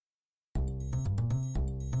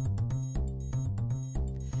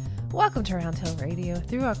Welcome to Round Hill Radio.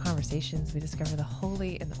 Through our conversations, we discover the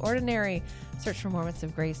holy and the ordinary, search for moments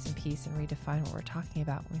of grace and peace, and redefine what we're talking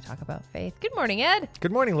about when we talk about faith. Good morning, Ed.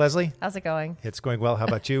 Good morning, Leslie. How's it going? It's going well. How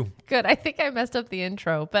about you? Good. I think I messed up the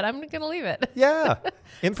intro, but I'm going to leave it. Yeah.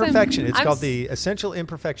 Imperfection. It's called the essential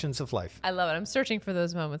imperfections of life. I love it. I'm searching for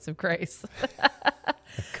those moments of grace.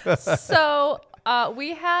 So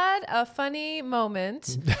we had a funny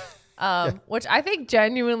moment. Which I think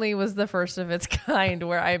genuinely was the first of its kind,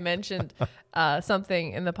 where I mentioned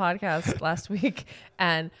something in the podcast last week,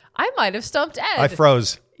 and I might have stumped Ed. I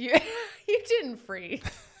froze. You didn't freeze.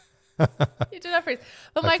 You did not freeze.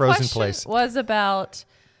 But my question was about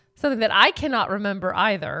something that I cannot remember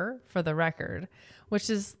either, for the record, which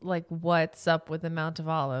is like, what's up with the Mount of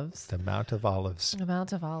Olives? The Mount of Olives. The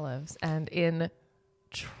Mount of Olives. And in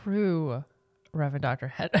true Reverend Dr.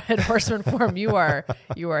 Head Horseman form, you are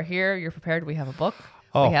here. You're prepared. We have a book.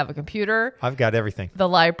 We have a computer. I've got everything. The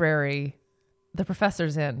library. The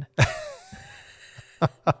professor's in.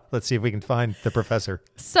 Let's see if we can find the professor.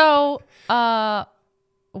 So,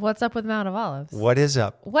 what's up with Mount of Olives? What is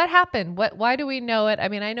up? What happened? Why do we know it? I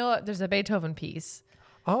mean, I know there's a Beethoven piece.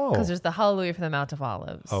 Oh. Because there's the Hallelujah for the Mount of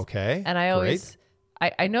Olives. Okay. And I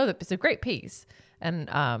know that it's a great piece. And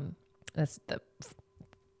that's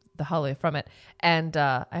the Hallelujah from it. And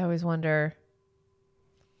I always wonder,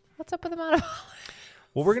 what's up with the Mount of Olives?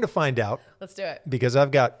 Well, we're going to find out. Let's do it. Because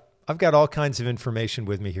I've got all kinds of information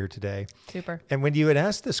with me here today. Super. And when you had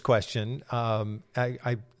asked this question,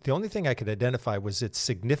 the only thing I could identify was its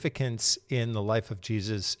significance in the life of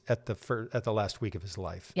Jesus at the last week of his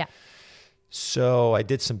life. Yeah. So I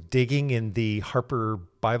did some digging in the Harper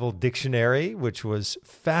Bible Dictionary, which was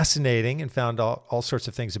fascinating, and found all sorts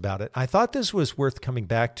of things about it. I thought this was worth coming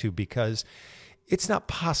back to because it's not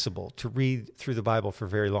possible to read through the Bible for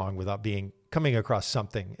very long without coming across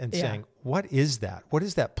something and saying, what is that? What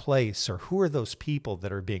is that place? Or who are those people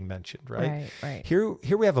that are being mentioned, right? Right. Here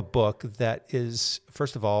we have a book that is,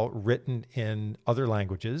 first of all, written in other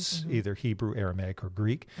languages, either Hebrew, Aramaic, or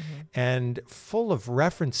Greek, and full of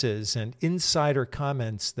references and insider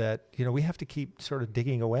comments that, we have to keep sort of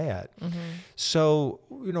digging away at. So,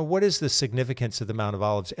 what is the significance of the Mount of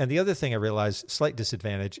Olives? And the other thing I realized, slight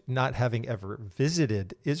disadvantage, not having ever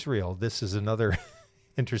visited Israel. This is another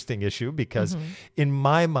interesting issue because in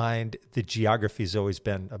my mind, the geography has always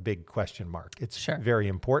been a big question mark. It's very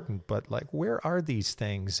important, but where are these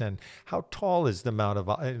things and how tall is the Mount of,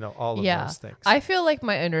 all of those things? I feel like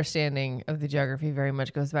my understanding of the geography very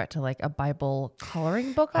much goes back to a Bible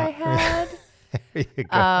coloring book I had. There you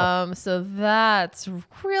go. So that's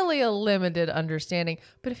really a limited understanding.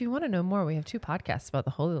 But if you want to know more, we have 2 podcasts about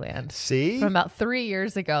the Holy Land. See? From about 3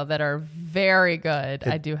 years ago that are very good,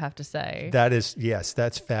 I do have to say.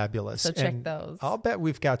 That's fabulous. So check those. I'll bet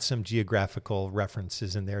we've got some geographical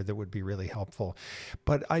references in there that would be really helpful.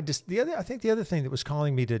 But I think the other thing that was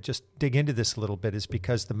calling me to just dig into this a little bit is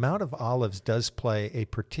because the Mount of Olives does play a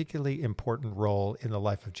particularly important role in the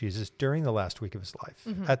life of Jesus during the last week of his life,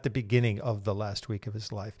 at the beginning of the last week of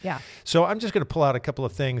his life. Yeah. So I'm just going to pull out a couple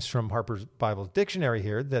of things from Harper's Bible Dictionary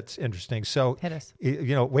here that's interesting. So, hit us.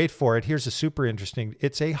 Wait for it. Here's a super interesting.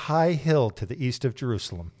 It's a high hill to the east of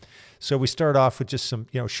Jerusalem. So we start off with just some,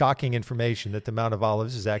 shocking information that the Mount of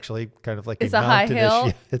Olives is actually kind of like it's a high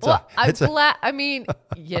hill. I'm glad. I mean,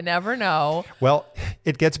 you never know. Well,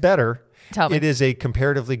 it gets better. Tell me. It is a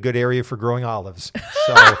comparatively good area for growing olives.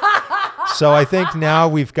 So I think now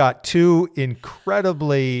we've got 2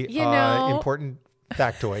 incredibly important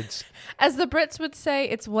factoids. As the Brits would say,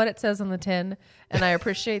 it's what it says on the tin. And I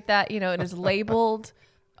appreciate that. It is labeled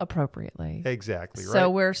appropriately. Exactly, right. So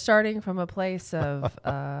we're starting from a place of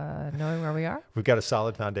knowing where we are. We've got a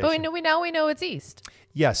solid foundation. But we know it's east.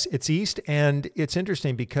 Yes, it's east. And it's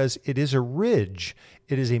interesting because it is a ridge.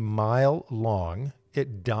 It is a mile long.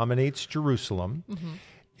 It dominates Jerusalem.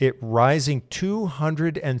 It rising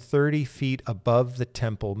 230 feet above the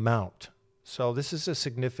Temple Mount. So this is a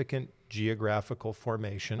significant geographical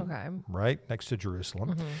formation, right next to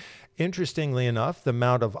Jerusalem. Interestingly enough, the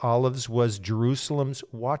Mount of Olives was Jerusalem's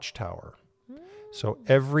watchtower. So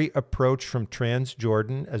every approach from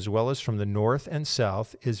Transjordan, as well as from the north and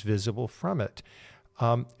south, is visible from it.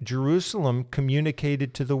 Jerusalem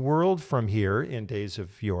communicated to the world from here in days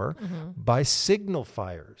of yore by signal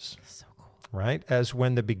fires. So cool. Right? As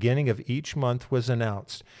when the beginning of each month was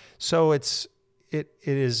announced. So it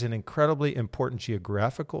is an incredibly important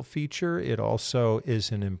geographical feature. It also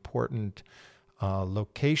is an important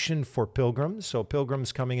location for pilgrims. So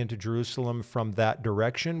pilgrims coming into Jerusalem from that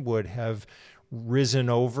direction would have risen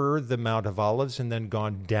over the Mount of Olives and then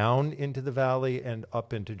gone down into the valley and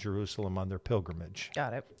up into Jerusalem on their pilgrimage.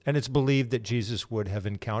 Got it. And it's believed that Jesus would have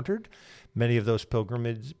encountered many of those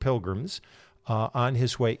pilgrims on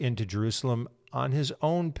his way into Jerusalem on his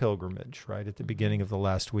own pilgrimage, right, at the beginning of the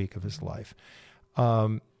last week of his life.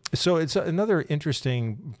 So it's another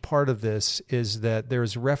interesting part of this is that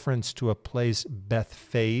there's reference to a place,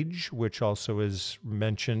 Bethphage, which also is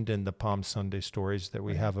mentioned in the Palm Sunday stories that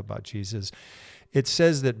we have about Jesus. It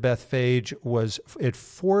says that Bethphage it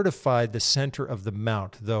fortified the center of the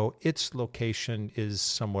mount, though its location is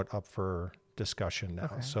somewhat up for discussion now.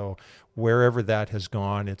 Okay. So wherever that has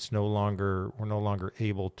gone, we're no longer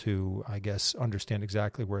able to, I guess, understand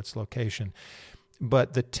exactly where its location.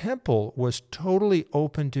 But the temple was totally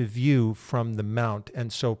open to view from the mount.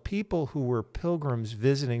 And so people who were pilgrims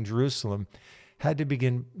visiting Jerusalem had to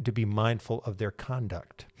begin to be mindful of their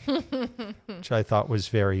conduct, which I thought was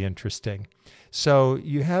very interesting. So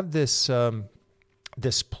you have this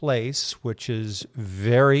place, which is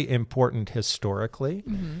very important historically.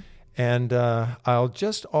 Mm-hmm. And I'll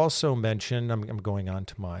just also mention, I'm going on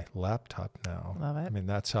to my laptop now. Love it. I mean,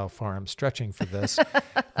 that's how far I'm stretching for this.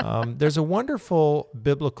 There's a wonderful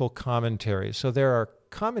biblical commentary. So there are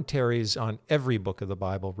commentaries on every book of the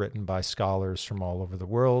Bible written by scholars from all over the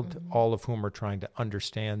world, all of whom are trying to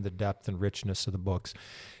understand the depth and richness of the books.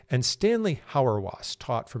 And Stanley Hauerwas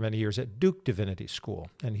taught for many years at Duke Divinity School,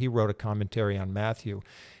 and he wrote a commentary on Matthew.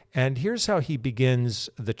 And here's how he begins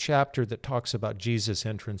the chapter that talks about Jesus'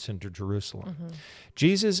 entrance into Jerusalem. Mm-hmm.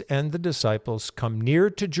 Jesus and the disciples come near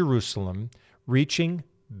to Jerusalem, reaching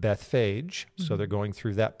Bethphage, so they're going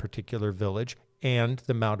through that particular village, and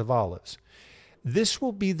the Mount of Olives. This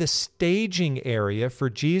will be the staging area for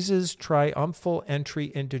Jesus' triumphal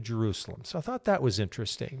entry into Jerusalem. So I thought that was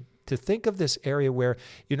interesting. To think of this area where,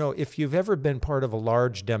 if you've ever been part of a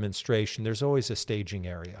large demonstration, there's always a staging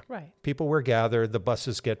area. Right. People were gathered, the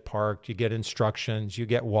buses get parked, you get instructions, you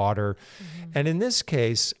get water. Mm-hmm. And in this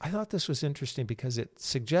case, I thought this was interesting because it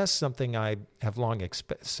suggests something I have long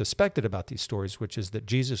suspected about these stories, which is that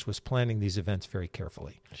Jesus was planning these events very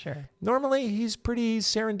carefully. Sure. Normally, he's pretty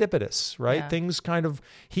serendipitous, right? Yeah.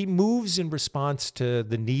 He moves in response to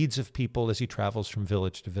the needs of people as he travels from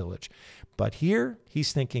village to village. But here,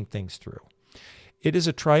 he's thinking things through. It is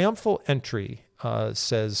a triumphal entry,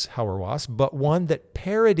 says Hauerwas, but one that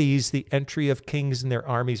parodies the entry of kings and their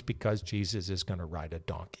armies because Jesus is going to ride a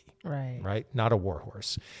donkey. Right? Not a war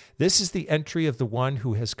horse. This is the entry of the one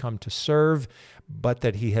who has come to serve, but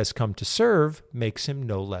that he has come to serve makes him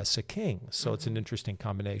no less a king. So it's an interesting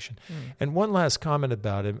combination. And one last comment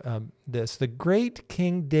about him, the great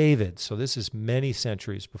King David, so this is many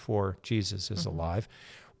centuries before Jesus is alive,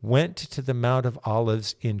 went to the Mount of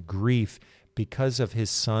Olives in grief because of his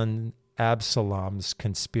son Absalom's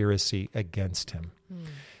conspiracy against him.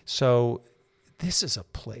 So this is a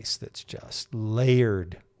place that's just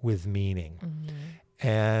layered with meaning.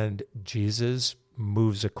 And Jesus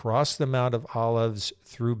moves across the Mount of Olives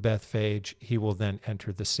through Bethphage. He will then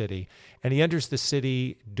enter the city. And he enters the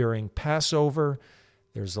city during Passover.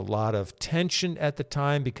 There's a lot of tension at the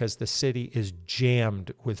time because the city is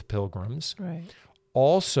jammed with pilgrims. Right.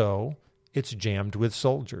 Also, it's jammed with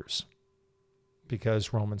soldiers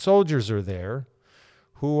because Roman soldiers are there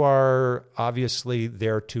who are obviously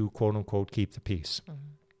there to, quote unquote, keep the peace.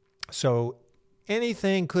 So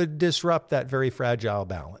anything could disrupt that very fragile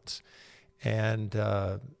balance. And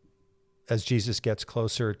as Jesus gets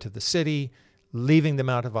closer to the city, leaving the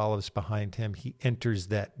Mount of Olives behind him, he enters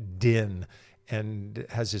that din and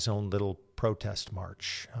has his own little protest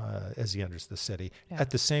march as he enters the city. Yeah. At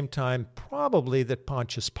the same time, probably that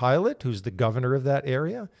Pontius Pilate, who's the governor of that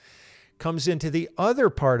area, comes into the other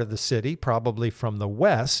part of the city, probably from the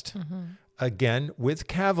west, again with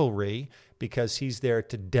cavalry, because he's there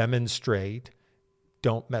to demonstrate,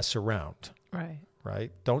 don't mess around.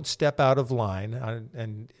 Right? Don't step out of line,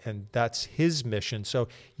 and that's his mission. So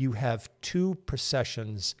you have two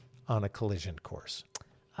processions on a collision course.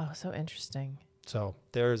 Oh, so interesting. So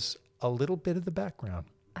there's a little bit of the background.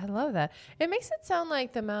 I love that. It makes it sound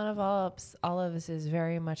like the Mount of Olives is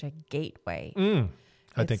very much a gateway.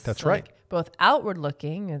 I think that's right. Both outward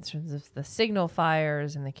looking in terms of the signal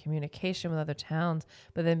fires and the communication with other towns,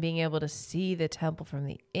 but then being able to see the temple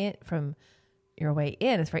from your way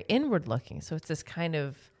in. It's very inward looking. So it's this kind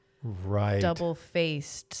of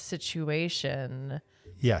double-faced situation.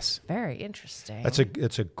 Yes. Very interesting.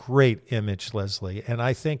 It's a great image, Leslie, and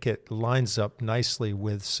I think it lines up nicely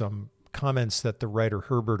with some comments that the writer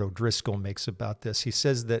Herbert O'Driscoll makes about this. He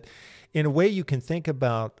says that in a way we can think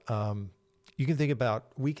about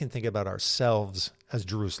ourselves as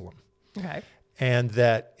Jerusalem. Okay. and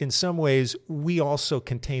that in some ways we also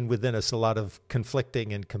contain within us a lot of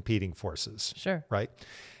conflicting and competing forces. Sure. Right.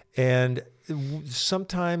 And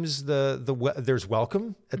sometimes there's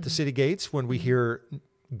welcome at the city gates when we hear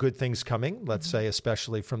good things coming, let's say,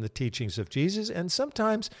 especially from the teachings of Jesus. And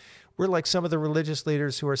sometimes we're like some of the religious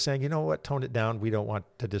leaders who are saying, you know what, tone it down. We don't want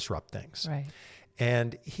to disrupt things. Right.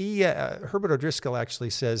 And Herbert O'Driscoll actually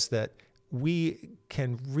says that we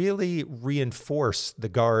can really reinforce the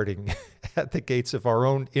guarding at the gates of our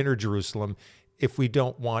own inner Jerusalem if we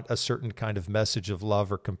don't want a certain kind of message of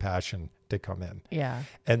love or compassion to come in. Yeah.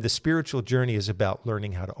 And the spiritual journey is about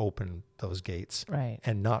learning how to open those gates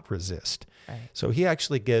and not resist. Right. So he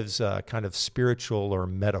actually gives a kind of spiritual or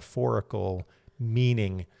metaphorical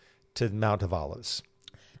meaning to the Mount of Olives.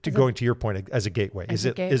 Going to your point, as a gateway. Is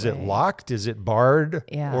it locked? Is it barred?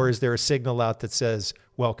 Yeah. Or is there a signal out that says,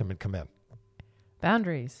 welcome and come in?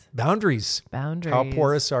 Boundaries. How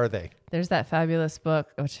porous are they? There's that fabulous book,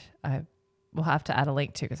 which I will have to add a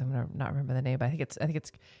link to because I'm going to not remember the name, but I think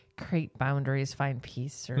it's Create Boundaries, Find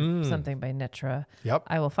Peace or something by Nitra. Yep.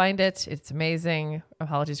 I will find it. It's amazing.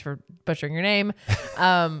 Apologies for butchering your name.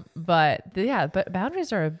 But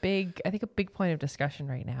boundaries are a big point of discussion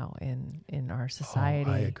right now in our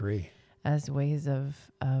society. I agree. As ways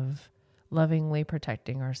of lovingly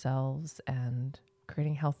protecting ourselves and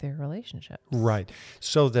creating healthier relationships. Right.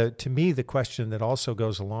 So to me, the question that also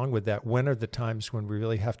goes along with that, when are the times when we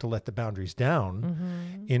really have to let the boundaries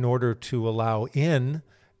down in order to allow in,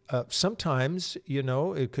 sometimes,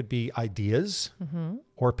 it could be ideas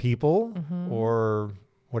or people or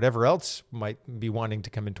whatever else might be wanting to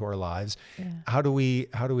come into our lives. Yeah. How do we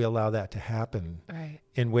allow that to happen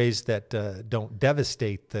in ways that don't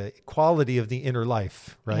devastate the quality of the inner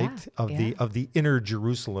life, right? Of the inner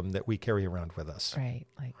Jerusalem that we carry around with us. Right.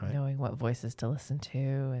 Knowing what voices to listen to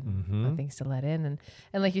and what things to let in.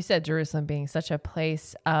 And like you said, Jerusalem being such a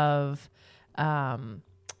place of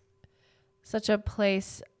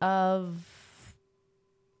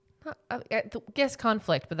I guess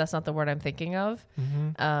conflict, but that's not the word I'm thinking of.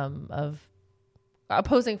 Of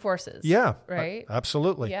opposing forces. Yeah. Right.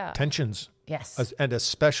 Absolutely. Yeah. Tensions. Yes. And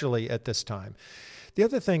especially at this time. The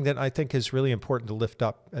other thing that I think is really important to lift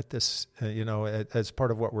up at this, as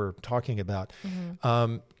part of what we're talking about,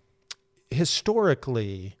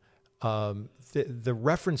 historically, the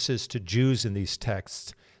references to Jews in these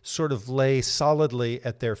texts sort of lay solidly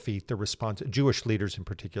at their feet Jewish leaders in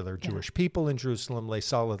particular, Jewish people in Jerusalem lay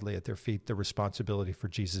solidly at their feet the responsibility for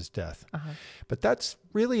Jesus' death. But that's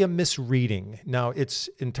really a misreading. Now, it's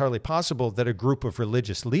entirely possible that a group of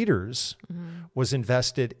religious leaders was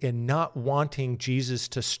invested in not wanting Jesus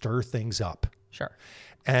to stir things up. Sure.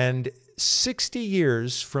 And 60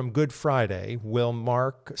 years from Good Friday will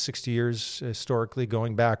mark, 60 years historically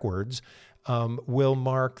going backwards, will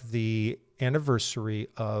mark the anniversary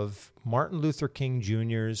of Martin Luther King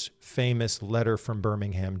Jr.'s famous letter from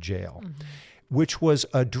Birmingham jail, which was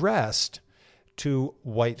addressed to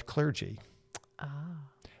white clergy.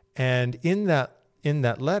 And in that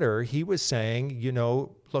letter, he was saying,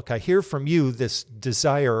 look, I hear from you this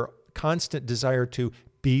constant desire to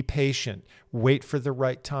be patient, wait for the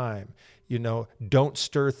right time, don't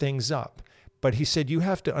stir things up. But he said, you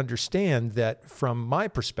have to understand that from my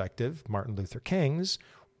perspective, Martin Luther King's,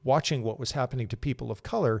 watching what was happening to people of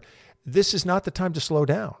color, this is not the time to slow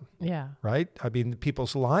down. Yeah. Right? I mean,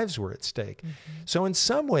 people's lives were at stake. So in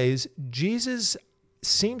some ways, Jesus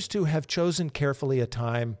seems to have chosen carefully a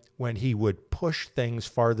time when he would push things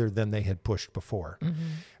farther than they had pushed before.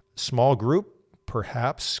 Small group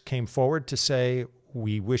perhaps came forward to say,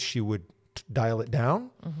 we wish you would dial it down,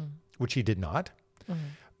 which he did not.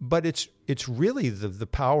 But it's really the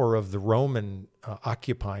power of the Roman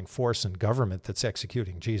occupying force and government that's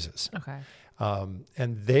executing Jesus. Okay.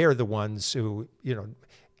 And they are the ones who,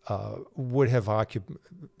 would have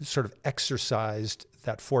sort of exercised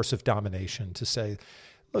that force of domination to say,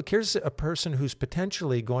 look, here's a person who's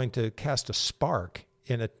potentially going to cast a spark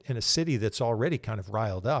in a city that's already kind of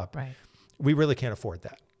riled up. Right. We really can't afford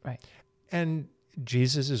that. Right. And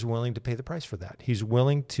Jesus is willing to pay the price for that. He's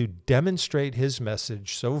willing to demonstrate his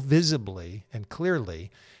message so visibly and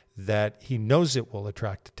clearly that he knows it will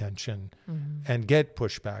attract attention and get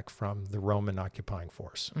pushback from the Roman occupying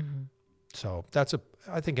force. So that's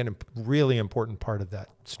I think, a really important part of that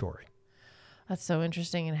story. That's so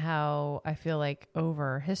interesting, and how I feel like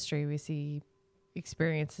over history we see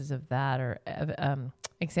experiences of that, or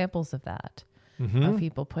examples of that, of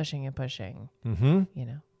people pushing and pushing,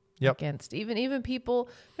 Yep. against even people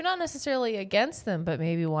who are not necessarily against them, but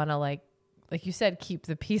maybe want to like you said, keep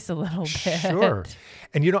the peace a little bit. Sure.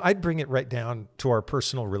 And, I'd bring it right down to our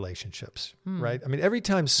personal relationships, right? I mean, every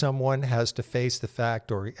time someone has to face the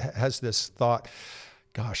fact or has this thought,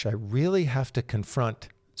 gosh, I really have to confront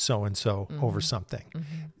so-and-so over something.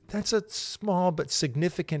 That's a small but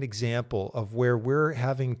significant example of where we're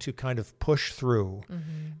having to kind of push through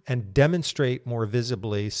and demonstrate more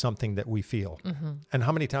visibly something that we feel. And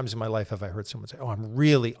how many times in my life have I heard someone say, oh, I'm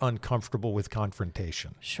really uncomfortable with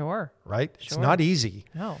confrontation? Sure. Right? Sure. It's not easy.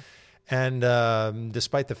 No. And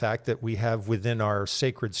despite the fact that we have within our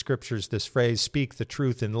sacred scriptures this phrase, speak the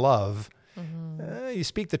truth in love, you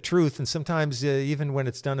speak the truth, and sometimes even when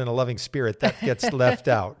it's done in a loving spirit, that gets left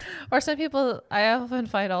out. Or some people, I often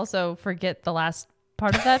find, also forget the last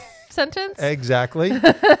part of that sentence. Exactly.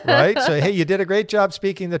 Right? So, hey, you did a great job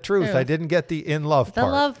speaking the truth. I didn't get the in love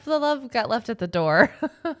part. The love got left at the door.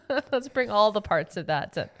 Let's bring all the parts of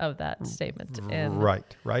that statement in. Right.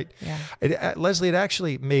 Yeah. Leslie, it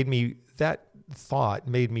actually that thought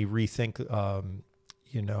made me rethink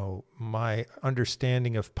my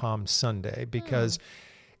understanding of Palm Sunday, because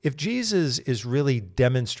if Jesus is really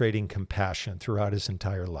demonstrating compassion throughout his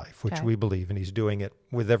entire life, which we believe, and he's doing it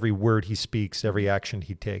with every word he speaks, every action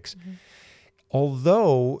he takes,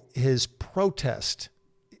 although his protest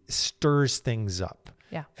stirs things up,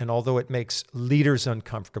 and although it makes leaders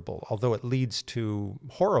uncomfortable, although it leads to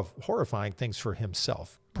horrifying things for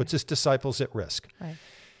himself, puts his disciples at risk,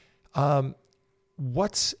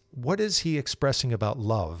 what is he expressing about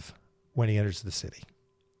love when he enters the city?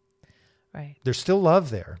 Right. There's still love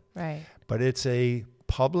there. Right. But it's a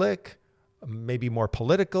public, maybe more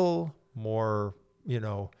political, more,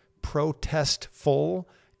 protestful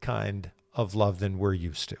kind of love than we're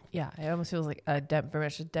used to. Yeah. It almost feels like very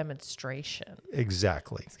much a demonstration.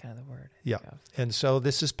 Exactly. That's kind of the word. Yeah. And so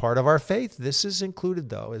this is part of our faith. This is included,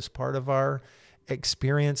 though, as part of our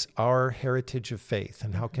experience, our heritage of faith.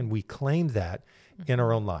 And how can we claim that in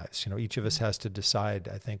our own lives? Each of us has to decide,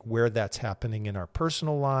 I think, where that's happening in our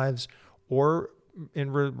personal lives or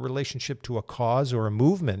in relationship to a cause or a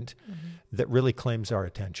movement that really claims our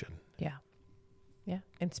attention. Yeah. Yeah.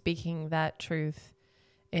 And speaking that truth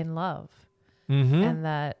in love. And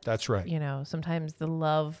that's right. Sometimes the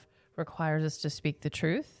love requires us to speak the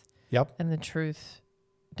truth. Yep. And the truth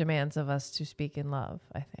demands of us to speak in love,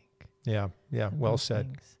 I think. Yeah. Well said.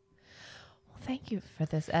 Things. Thank you for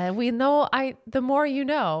this. And we know the more you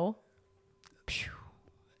know.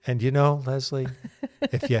 And Leslie,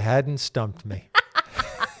 if you hadn't stumped me,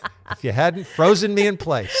 if you hadn't frozen me in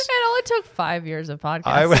place. It only took 5 years of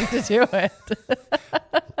podcasting to do it.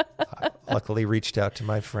 I luckily reached out to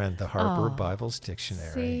my friend, the Harper Bibles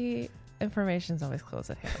Dictionary. See, information's always close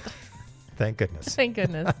at hand. Thank goodness. Thank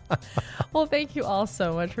goodness. Well, thank you all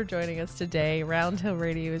so much for joining us today. Round Hill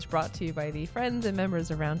Radio is brought to you by the friends and members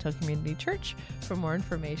of Round Hill Community Church. For more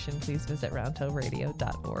information, please visit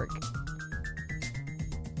roundhillradio.org.